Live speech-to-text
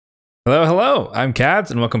Hello, hello, I'm Kads,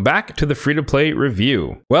 and welcome back to the free-to-play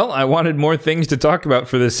review. Well, I wanted more things to talk about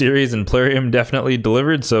for this series, and Plarium definitely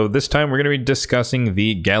delivered, so this time we're going to be discussing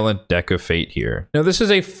the Gallant Deck of Fate here. Now, this is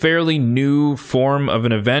a fairly new form of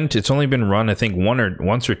an event. It's only been run, I think,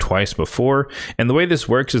 once or twice before, and the way this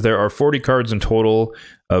works is there are 40 cards in total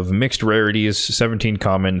of mixed rarities, 17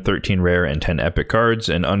 common, 13 rare, and 10 epic cards,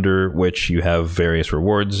 and under which you have various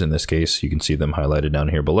rewards. In this case, you can see them highlighted down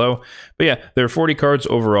here below. But yeah, there are 40 cards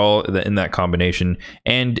overall in that combination,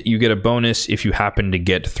 and you get a bonus if you happen to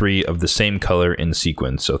get 3 of the same color in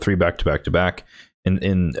sequence. So 3 back to back to back,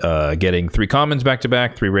 in getting 3 commons back to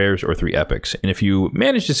back, 3 rares, or 3 epics. And if you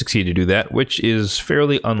manage to succeed to do that, which is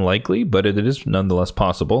fairly unlikely, but it is nonetheless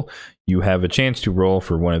possible, you have a chance to roll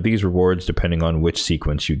for one of these rewards depending on which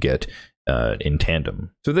sequence you get in tandem.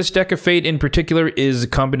 So this Deck of Fate in particular is a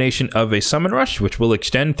combination of a Summon Rush, which will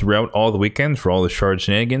extend throughout all the weekends for all the shard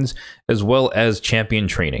shenanigans, as well as champion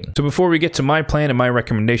training. So before we get to my plan and my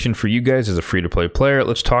recommendation for you guys as a free-to-play player,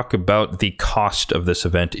 let's talk about the cost of this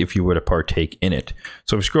event if you were to partake in it.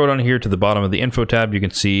 So if we scroll down here to the bottom of the info tab, you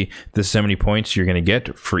can see this is how many points you're going to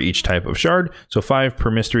get for each type of shard. So 5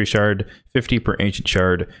 per mystery shard, 50 per ancient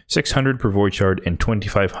shard, 600 per void shard, and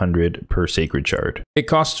 2500 per sacred shard. It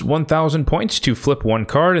costs 1000 points to flip one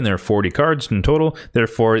card, and there are 40 cards in total.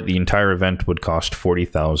 Therefore, the entire event would cost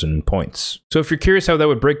 40,000 points. So if you're curious how that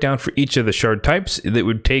would break down for each of the shard types, it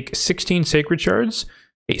would take 16 sacred shards,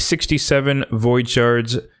 67 void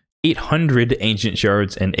shards, 800 ancient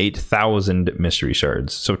shards, and 8,000 mystery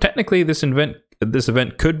shards. So technically, this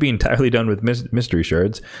event could be entirely done with mystery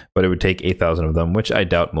shards, but it would take 8,000 of them, which I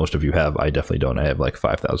doubt most of you have. I definitely don't. I have like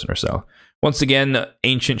 5,000 or so. Once again,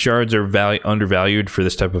 ancient shards are undervalued for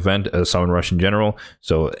this type of event, as Summon Rush in general,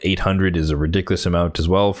 so 800 is a ridiculous amount as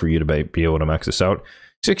well for you to be able to max this out.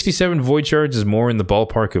 67 void shards is more in the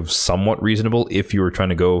ballpark of somewhat reasonable if you were trying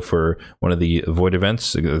to go for one of the void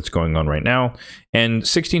events that's going on right now. And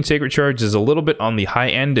 16 sacred shards is a little bit on the high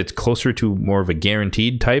end. It's closer to more of a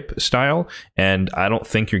guaranteed type style, and I don't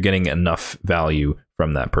think you're getting enough value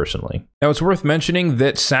from that personally. Now, it's worth mentioning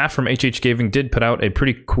that Saf from HH Gaming did put out a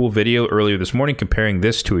pretty cool video earlier this morning comparing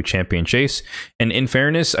this to a champion chase. And in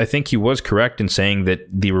fairness, I think he was correct in saying that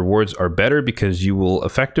the rewards are better because you will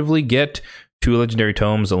effectively get 2 legendary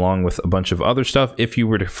tomes along with a bunch of other stuff if you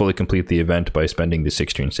were to fully complete the event by spending the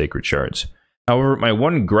 16 sacred shards. However, my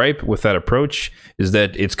one gripe with that approach is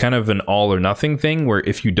that it's kind of an all or nothing thing, where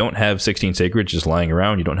if you don't have 16 sacreds just lying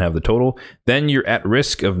around, you don't have the total, then you're at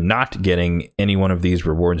risk of not getting any one of these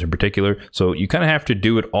rewards in particular. So you kind of have to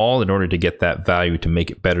do it all in order to get that value to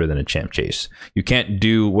make it better than a champ chase. You can't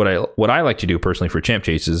do what I like to do personally for champ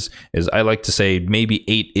chases is I like to say maybe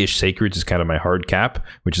 8-ish sacreds is kind of my hard cap,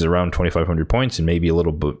 which is around 2,500 points, and maybe a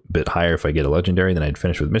little bit higher if I get a legendary. Then I'd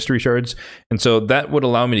finish with mystery shards. And so that would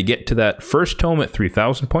allow me to get to that first tome at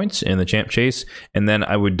 3,000 points in the champ chase, and then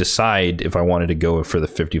I would decide if I wanted to go for the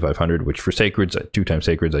 5,500, which for sacreds, 2 times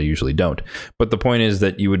sacreds, I usually don't. But the point is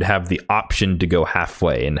that you would have the option to go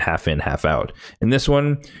halfway and half in, half out. In this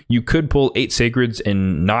one, you could pull 8 sacreds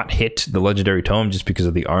and not hit the legendary tome just because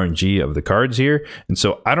of the RNG of the cards here, and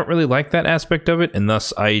so I don't really like that aspect of it, and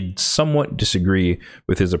thus I somewhat disagree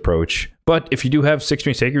with his approach. But if you do have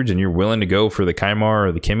 16 sacreds and you're willing to go for the Kaimar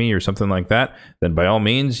or the Kimi or something like that, then by all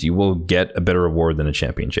means, you will get a better reward than a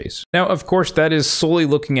champion chase. Now, of course, that is solely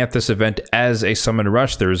looking at this event as a Summon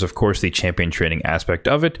Rush. There is, of course, the champion training aspect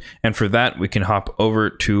of it. And for that, we can hop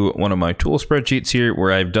over to one of my tool spreadsheets here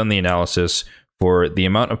where I've done the analysis for the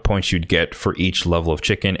amount of points you'd get for each level of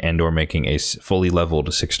chicken and or making a fully leveled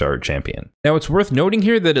 6-star champion. Now, it's worth noting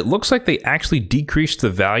here that it looks like they actually decreased the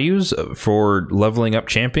values for leveling up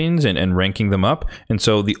champions and ranking them up. And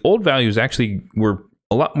so the old values actually were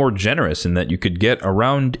a lot more generous in that you could get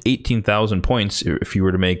around 18,000 points if you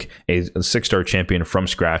were to make a 6-star champion from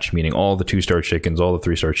scratch, meaning all the 2-star chickens, all the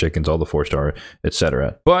 3-star chickens, all the 4-star,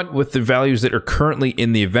 etc. But with the values that are currently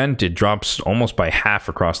in the event, it drops almost by half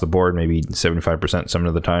across the board, maybe 75% some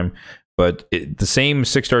of the time. But the same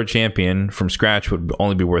 6-star champion from scratch would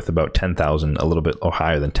only be worth about 10,000, a little bit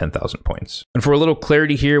higher than 10,000 points. And for a little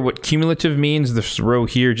clarity here, what cumulative means, this row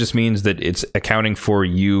here just means that it's accounting for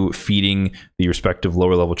you feeding the respective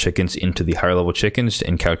lower level chickens into the higher level chickens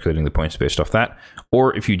and calculating the points based off that.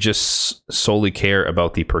 Or if you just solely care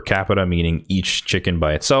about the per capita, meaning each chicken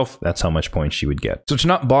by itself, that's how much points you would get. So to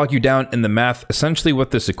not bog you down in the math, essentially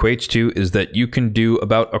what this equates to is that you can do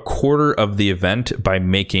about a quarter of the event by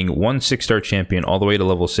making one 6-star champion all the way to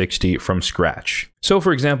level 60 from scratch. So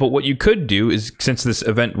for example, what you could do is, since this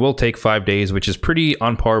event will take 5 days, which is pretty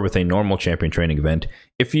on par with a normal champion training event,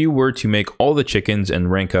 if you were to make all the chickens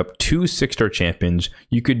and rank up 2 6-star champions,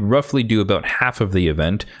 you could roughly do about half of the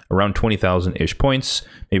event, around 20,000-ish points,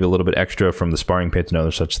 maybe a little bit extra from the sparring pits and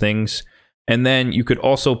other such things. And then you could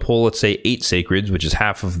also pull, let's say, 8 sacreds, which is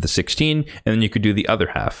half of the 16, and then you could do the other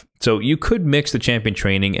half. So you could mix the champion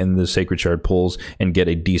training and the sacred shard pulls and get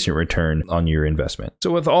a decent return on your investment.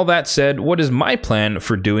 So with all that said, what is my plan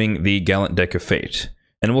for doing the Gallant Deck of Fate?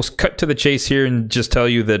 And we'll cut to the chase here and just tell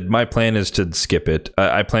you that my plan is to skip it.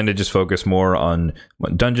 I plan to just focus more on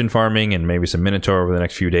dungeon farming and maybe some Minotaur over the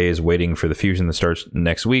next few days, waiting for the fusion that starts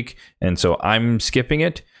next week. And so I'm skipping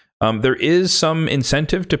it. There is some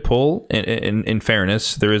incentive to pull, in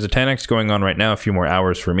fairness. There is a 10x going on right now, a few more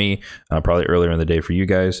hours for me, probably earlier in the day for you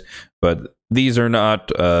guys. But these are not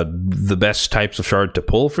the best types of shard to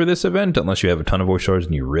pull for this event, unless you have a ton of voice shards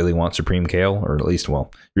and you really want Supreme Kale, or at least,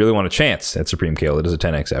 well, you really want a chance at Supreme Kale. It is a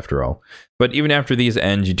 10x after all. But even after these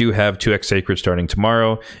end, you do have 2x Sacred starting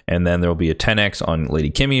tomorrow, and then there will be a 10x on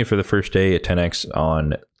Lady Kimmy for the first day, a 10x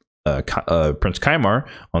on Prince Kymar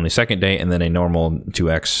on the second day, and then a normal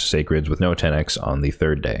 2x Sacreds with no 10x on the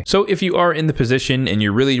third day. So if you are in the position and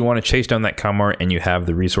you really want to chase down that Kymar and you have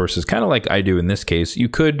the resources, kind of like I do in this case, you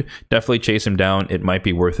could definitely chase him down. It might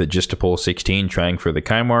be worth it just to pull 16, trying for the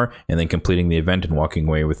Kymar, and then completing the event and walking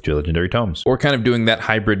away with 2 legendary tomes. Or kind of doing that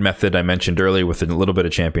hybrid method I mentioned earlier with a little bit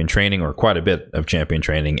of champion training, or quite a bit of champion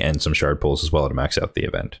training and some shard pulls as well to max out the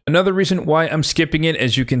event. Another reason why I'm skipping it,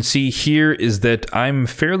 as you can see here, is that I'm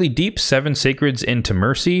fairly deep 7 sacreds into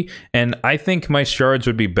Mercy, and I think my shards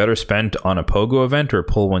would be better spent on a Pogo event, or a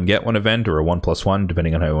pull one get one event, or a 1+1,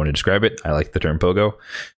 depending on how you want to describe it. I like the term Pogo.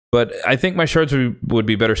 But I think my shards would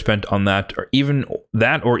be better spent on that, or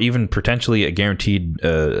even potentially a guaranteed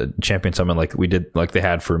champion summon like they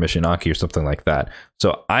had for Mishinaki or something like that.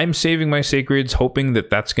 So I'm saving my sacreds, hoping that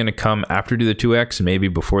that's going to come after do the 2x and maybe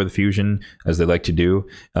before the fusion, as they like to do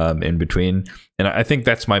in between. And I think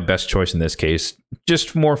that's my best choice in this case.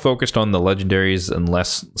 Just more focused on the legendaries and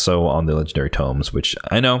less so on the legendary tomes, which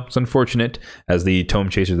I know it's unfortunate as the tome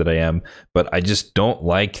chaser that I am, but I just don't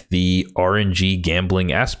like the RNG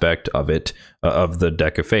gambling aspect of it, of the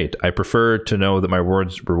Deck of Fate. I prefer to know that my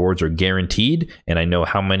rewards are guaranteed, and I know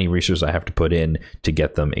how many resources I have to put in to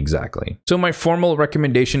get them exactly. So my formal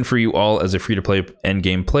recommendation for you all as a free-to-play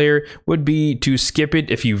endgame player would be to skip it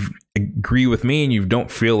if you agree with me and you don't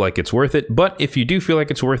feel like it's worth it. But if you do feel like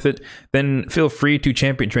it's worth it, then feel free to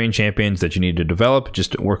train champions that you need to develop.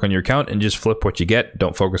 Just work on your account and just flip what you get.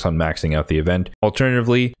 Don't focus on maxing out the event.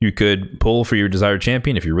 Alternatively, you could pull for your desired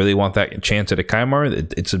champion if you really want that chance at a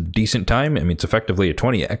Kymar. It's a decent time. I mean, it's effectively a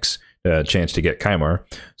 20x chance to get Kymar.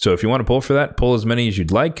 So if you want to pull for that, pull as many as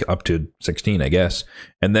you'd like, up to 16, I guess,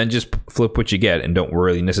 and then just flip what you get and don't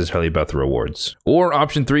worry necessarily about the rewards. Or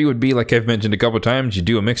option 3 would be, like I've mentioned a couple times, you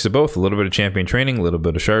do a mix of both, a little bit of champion training, a little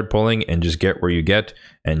bit of shard pulling, and just get where you get,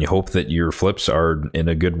 and you hope that your flips are in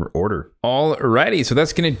a good order. Alrighty, so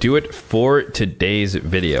that's going to do it for today's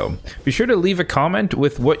video. Be sure to leave a comment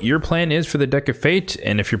with what your plan is for the Deck of Fate,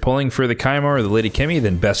 and if you're pulling for the Kymar or the Lady Kimmy,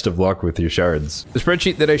 then best of luck with your shards. The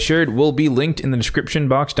spreadsheet that I shared will be linked in the description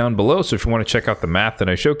box down below, so if you want to check out the math that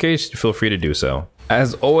I showcased, feel free to do so.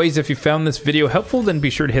 As always, if you found this video helpful, then be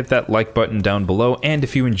sure to hit that like button down below, and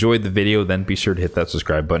if you enjoyed the video, then be sure to hit that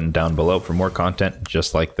subscribe button down below for more content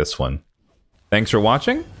just like this one. Thanks for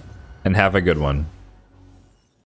watching, and have a good one.